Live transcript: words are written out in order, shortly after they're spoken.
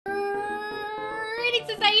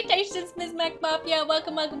Greetings and salutations, Mysmak Mafia.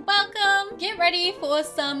 Welcome, welcome, welcome. Get ready for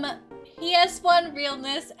some PS1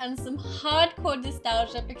 realness and some hardcore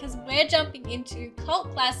nostalgia because we're jumping into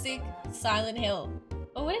cult classic Silent Hill.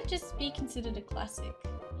 Or would it just be considered a classic?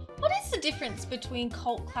 What is the difference between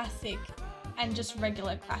cult classic and just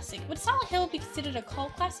regular classic? Would Silent Hill be considered a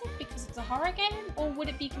cult classic because it's a horror game? Or would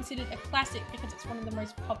it be considered a classic because it's one of the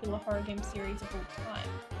most popular horror game series of all time?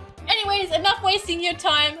 Anyways, enough wasting your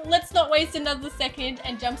time. Let's not waste another second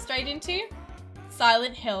and jump straight into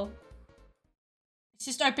Silent Hill. It's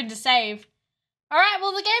just open to save. Alright,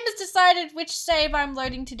 well the game has decided which save I'm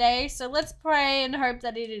loading today, so let's pray and hope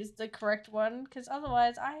that it is the correct one, because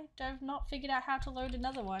otherwise I have not figured out how to load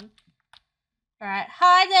another one. Alright,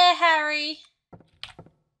 hi there, Harry.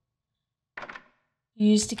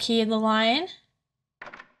 Use the key of the lion.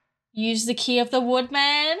 Use the key of the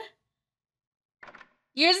woodman.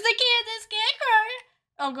 Use the key of the scarecrow.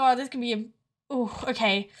 Oh god, there's gonna be a... Oh,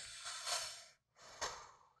 okay.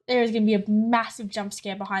 There is gonna be a massive jump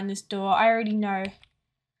scare behind this door. I already know.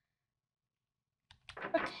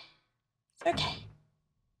 Okay. It's okay.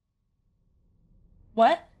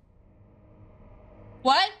 What?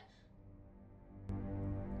 What?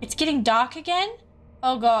 It's getting dark again?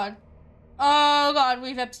 Oh god. Oh god,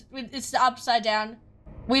 it's the upside down.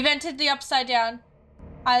 We've entered the upside down.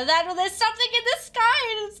 Either that or there's something in the sky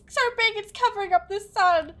and it's so big it's covering up the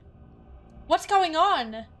sun. What's going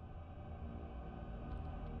on?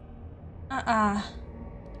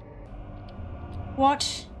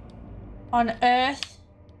 What on earth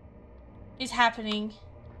is happening?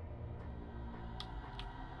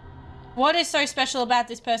 What is so special about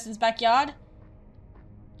this person's backyard?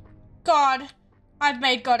 God, I've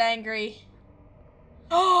made God angry.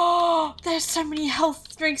 Oh, there's so many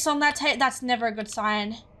health drinks on that table. That's never a good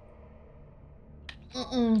sign.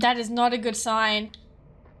 That is not a good sign.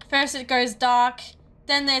 First it goes dark,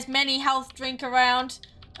 then there's many health drink around.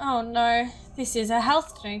 Oh no, this is a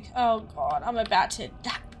health drink. Oh god, I'm about to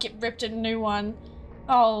get ripped a new one.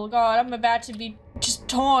 Oh god, I'm about to be just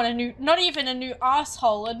torn a new, not even a new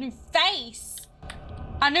asshole, a new face.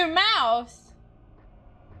 A new mouth.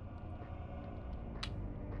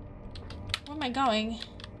 Where am I going?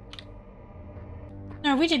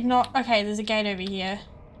 No, we did not. Okay, there's a gate over here.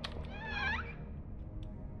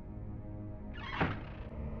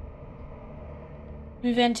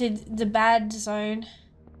 We've entered the bad zone.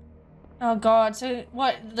 Oh god, so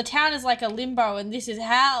what? The town is like a limbo and this is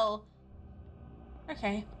hell.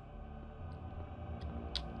 Okay.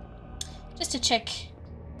 Just to check.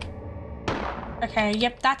 Okay,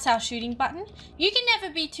 yep, that's our shooting button. You can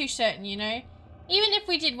never be too certain, you know? Even if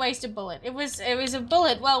we did waste a bullet, it was a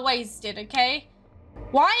bullet well wasted, okay?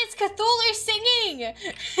 Why is Cthulhu singing?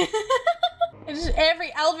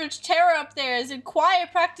 Every eldritch terror up there is in choir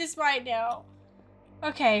practice right now.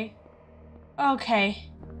 Okay. Okay.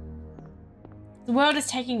 The world is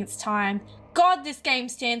taking its time. God, this game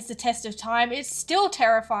stands the test of time. It's still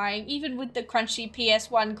terrifying, even with the crunchy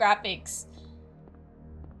PS1 graphics.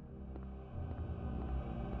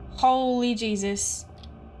 Holy Jesus.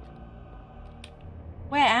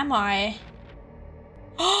 Where am I?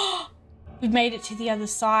 We've made it to the other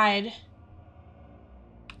side.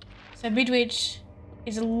 So MIDWICH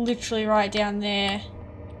is literally right down there.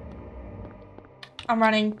 I'm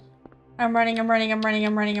running. I'm running, I'm running, I'm running,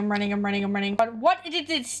 I'm running, I'm running, I'm running, I'm running. But what did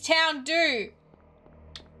this town do?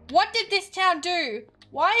 What did this town do?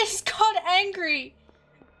 Why is God angry?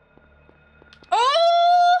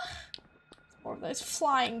 Oh! More of those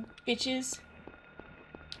flying bitches.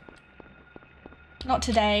 Not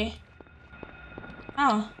today.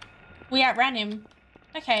 Oh. We outran him.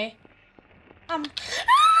 Okay. Okay,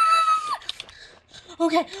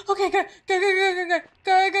 okay, go, go, go, go, go, go,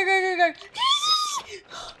 go, go, go, go, go.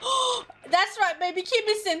 That's right, baby, keep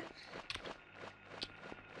missing.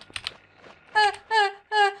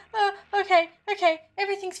 Okay, okay,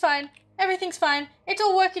 everything's fine. Everything's fine. It's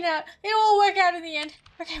all working out. It'll all work out in the end.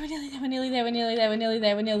 Okay, we're nearly there, we're nearly there, we're nearly there, we're nearly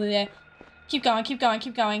there, we're nearly there. Keep going, keep going,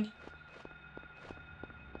 keep going.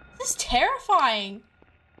 This is terrifying.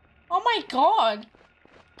 Oh my god.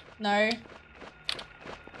 No.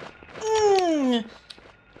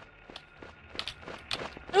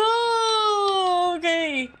 Oh,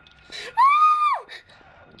 okay.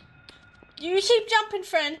 You keep jumping,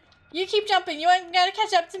 friend. You keep jumping. You ain't gonna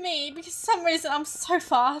catch up to me because for some reason I'm so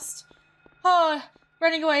fast. Oh,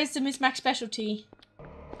 running away is the Mysmak specialty.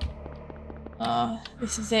 Oh,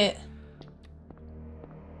 this is it.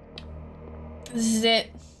 This is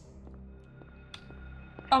it.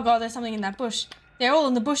 Oh god, there's something in that bush. They're all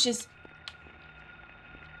in the bushes.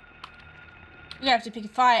 We're gonna have to pick a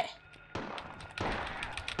fight.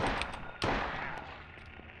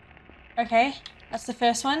 Okay, that's the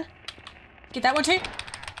first one. Get that one too.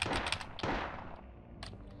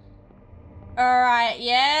 Alright,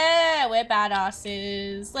 yeah, we're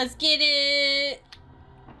badasses. Let's get it.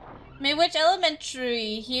 MIDWICH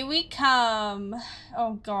Elementary, here we come.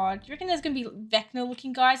 Oh god, do you reckon there's gonna be Vecna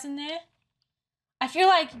looking guys in there? I feel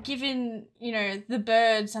like given, you know, the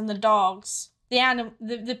birds and the dogs,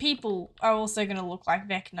 the people are also gonna look like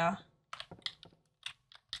Vecna.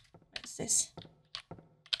 What's this?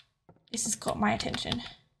 This has caught my attention.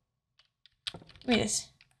 Look at this.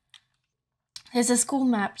 There's a school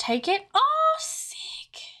map. Take it. Oh,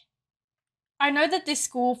 sick. I know that this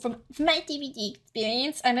school, from my DVD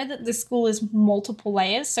experience, I know that this school is multiple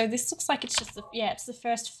layers. So this looks like it's just the, yeah, it's the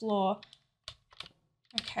first floor.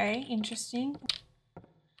 Okay, interesting.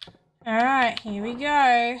 All right, here we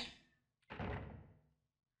go.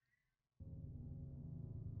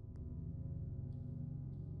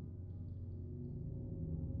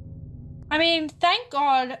 I mean, thank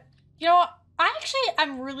God. You know what? I actually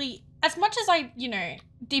am really, as much as I, you know,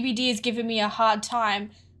 DBD has given me a hard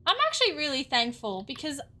time, I'm actually really thankful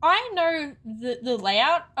because I know the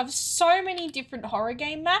layout of so many different horror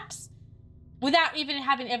game maps without even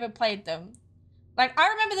having ever played them. Like, I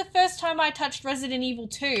remember the first time I touched Resident Evil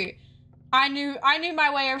 2, I knew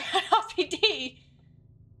my way around RPD.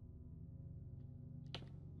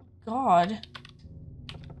 God.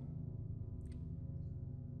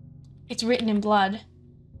 It's written in blood.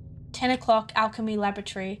 10 o'clock, Alchemy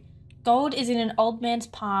Laboratory. Gold is in an old man's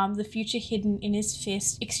palm, the future hidden in his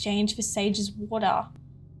fist, exchanged for Sage's water.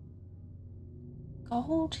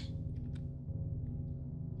 Gold?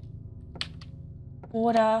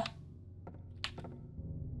 Water.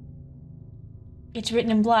 It's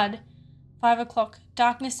written in blood. 5 o'clock,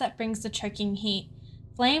 darkness that brings the choking heat.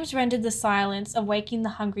 Flames rendered the silence, awaking the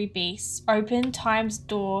hungry beasts. Open time's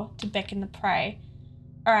door to beckon the prey.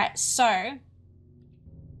 Alright, so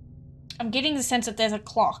I'm getting the sense that there's a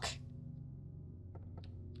clock.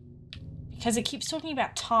 Because it keeps talking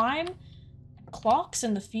about time and clocks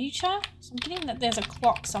and the future. So I'm getting that there's a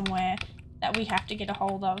clock somewhere that we have to get a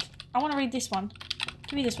hold of. I want to read this one.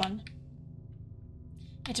 Give me this one.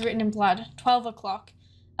 It's written in blood. 12 o'clock.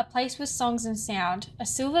 A place with songs and sound. A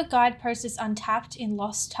silver guidepost is untapped in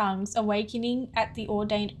lost tongues, awakening at the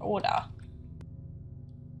ordained order.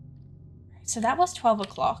 So that was 12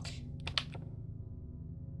 o'clock.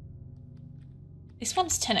 This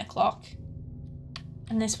one's 10 o'clock.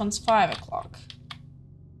 And this one's 5 o'clock.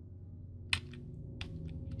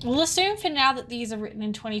 We'll assume for now that these are written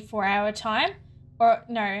in 24-hour time. Or,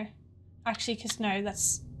 no. Actually, because no,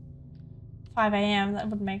 that's 5 a.m. That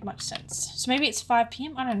wouldn't make much sense. So maybe it's 5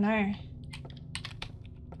 p.m.? I don't know.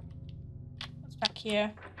 What's back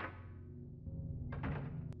here?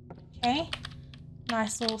 Okay.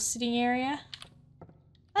 Nice little sitting area.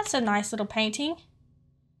 That's a nice little painting.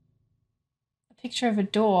 A picture of a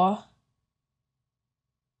door.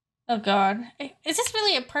 Oh god. Is this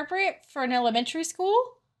really appropriate for an elementary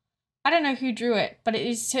school? I don't know who drew it, but it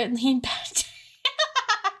is certainly in bad.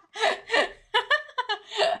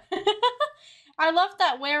 I love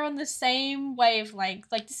that we're on the same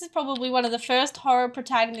wavelength. Like, this is probably one of the first horror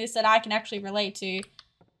protagonists that I can actually relate to.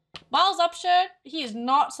 Miles Upshirt, he is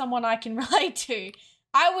not someone I can relate to.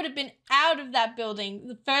 I would have been out of that building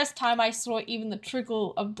the first time I saw even the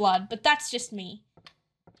trickle of blood, but that's just me.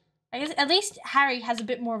 I guess at least Harry has a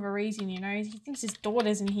bit more of a reason, you know? He thinks his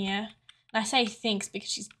daughter's in here. And I say thinks because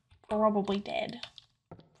she's probably dead.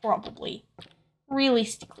 Probably.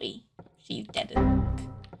 Realistically, she's dead as...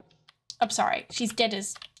 I'm sorry, she's dead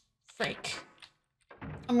as frick.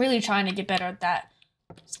 I'm really trying to get better at that.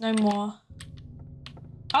 There's no more...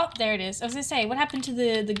 Oh, there it is. I was gonna say, what happened to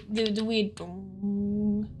the weird...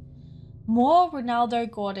 More Ronaldo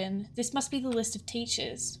Gordon. This must be the list of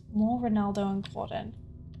teachers. More Ronaldo and Gordon.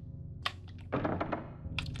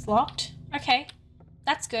 It's locked. Okay,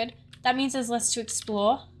 that's good. That means there's less to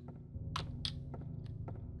explore.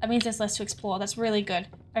 That means there's less to explore. That's really good.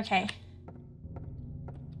 Okay.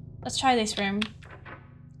 Let's try this room.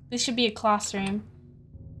 This should be a classroom.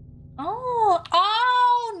 Oh,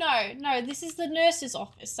 oh no, no, this is the nurse's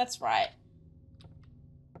office. That's right.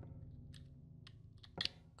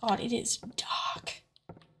 God, it is dark.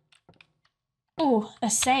 Oh, a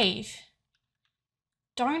save.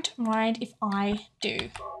 Don't mind if I do.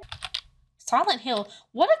 Silent Hill.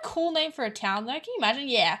 What a cool name for a town, though. Can you imagine?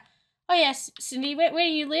 Yeah. Oh, yes. Cindy, where do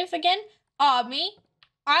you live again? Oh, me?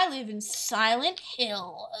 I live in Silent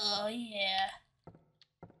Hill. Oh, yeah.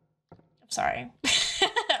 I'm sorry.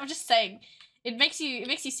 I'm just saying. It makes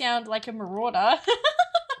you sound like a marauder.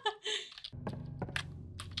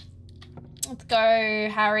 Let's go,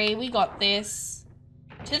 Harry. We got this.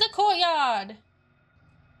 To the courtyard.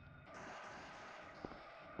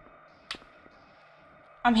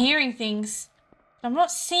 I'm hearing things, but I'm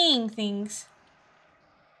not seeing things.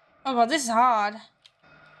 Oh god, this is hard.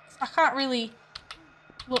 I can't really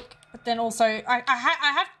look, but then also I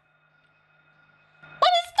have.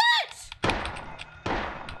 What is that?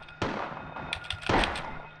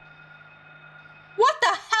 What the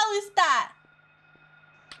hell is that?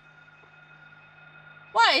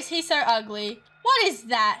 Why is he so ugly? What is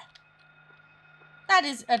that? That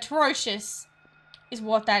is atrocious, is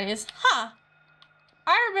what that is. Huh.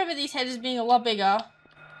 I remember these hedges being a lot bigger.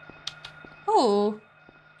 Ooh.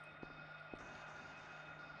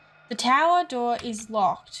 The tower door is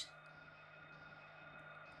locked.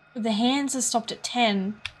 The hands are stopped at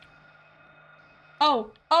 10.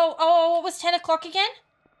 Oh, what was 10 o'clock again?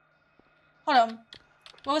 Hold on.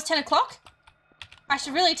 What was 10 o'clock? I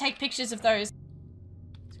should really take pictures of those.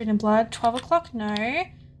 It's written in blood. 12 o'clock? No.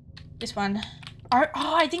 This one. Oh,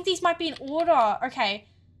 I think these might be in order. Okay.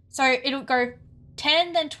 So it'll go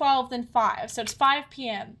 10, then 12, then 5. So it's 5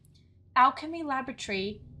 p.m. Alchemy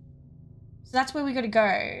laboratory. So that's where we gotta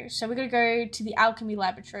go. So we gotta go to the alchemy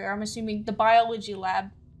laboratory, or I'm assuming the biology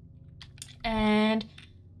lab. And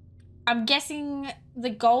I'm guessing the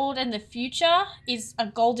gold and the future is a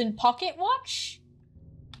golden pocket watch.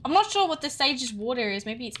 I'm not sure what the sage's water is.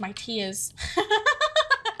 Maybe it's my tears.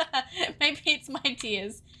 Maybe it's my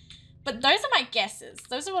tears. But those are my guesses.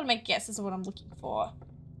 Those are my guesses of what I'm looking for.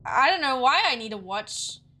 I don't know why I need a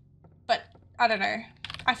watch, but I don't know.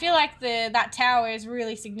 I feel like that tower is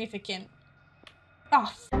really significant.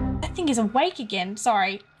 Oh, that thing is awake again.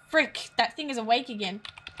 Sorry. Frick, that thing is awake again.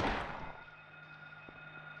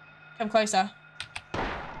 Come closer.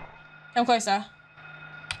 Come closer.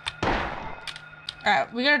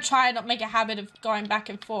 Alright, we gotta try and not make a habit of going back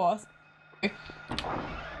and forth. Go!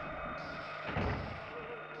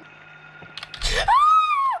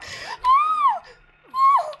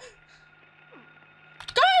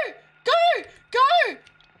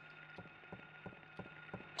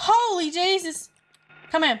 Holy Jesus.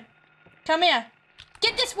 Come here. Come here.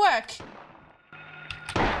 Get this work.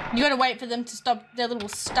 You gotta wait for them to stop their little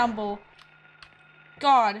stumble.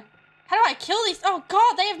 God. How do I kill these? Oh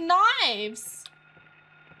God, they have knives.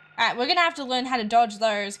 Alright, we're gonna have to learn how to dodge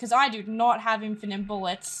those because I do not have infinite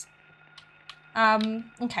bullets.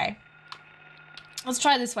 Okay. Let's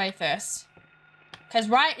try this way first. Because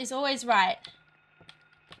right is always right.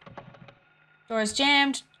 Door is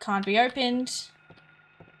jammed. Can't be opened.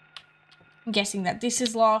 I'm guessing that this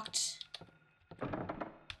is locked.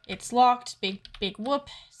 It's locked. Big whoop.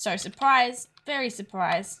 So surprised. Very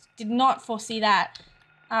surprised. Did not foresee that.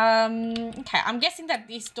 Okay, I'm guessing that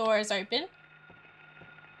this door is open.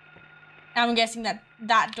 I'm guessing that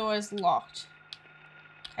that door is locked.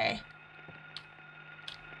 Okay.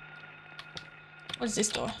 What is this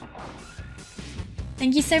door?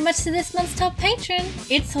 Thank you so much to this month's top patron.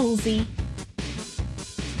 It's Halsey.